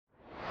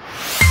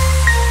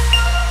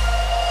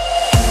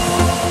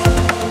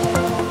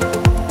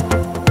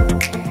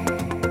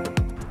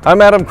I'm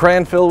Adam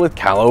Cranfill with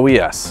Cal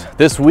Oes.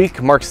 This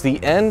week marks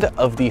the end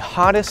of the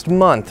hottest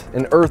month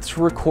in Earth's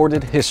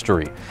recorded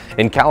history.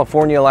 In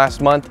California last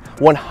month,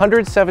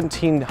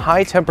 117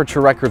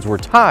 high-temperature records were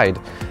tied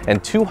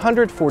and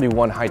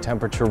 241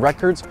 high-temperature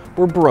records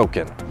were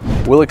broken.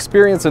 We'll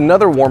experience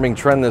another warming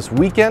trend this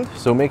weekend,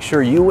 so make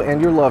sure you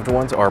and your loved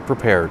ones are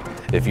prepared.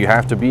 If you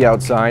have to be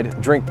outside,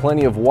 drink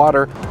plenty of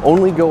water,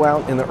 only go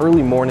out in the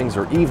early mornings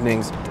or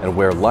evenings, and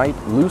wear light,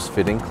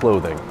 loose-fitting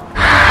clothing.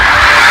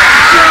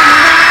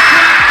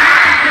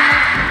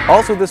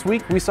 Also this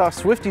week, we saw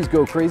Swifties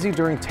go crazy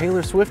during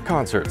Taylor Swift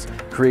concerts,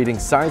 creating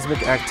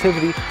seismic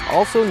activity,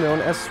 also known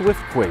as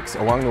Swiftquakes,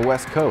 along the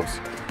West Coast.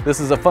 This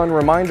is a fun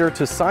reminder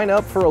to sign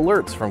up for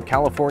alerts from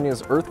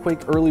California's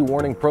Earthquake Early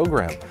Warning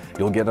Program.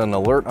 You'll get an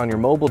alert on your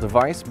mobile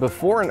device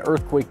before an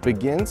earthquake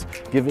begins,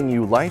 giving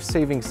you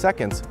life-saving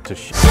seconds to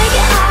shake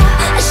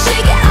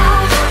it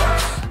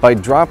off by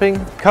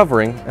dropping,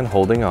 covering, and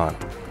holding on.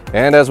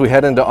 And as we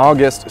head into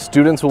August,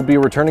 students will be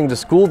returning to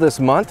school this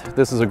month.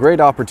 This is a great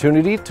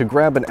opportunity to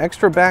grab an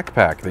extra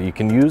backpack that you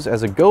can use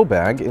as a go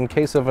bag in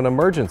case of an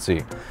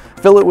emergency.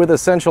 Fill it with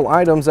essential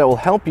items that will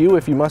help you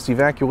if you must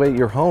evacuate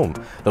your home.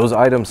 Those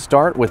items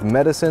start with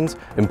medicines,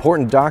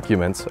 important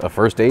documents, a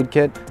first aid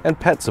kit, and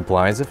pet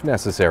supplies if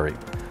necessary.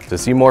 To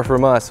see more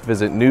from us,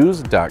 visit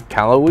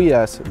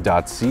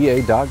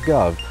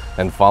news.caloes.ca.gov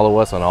and follow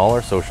us on all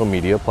our social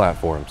media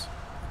platforms.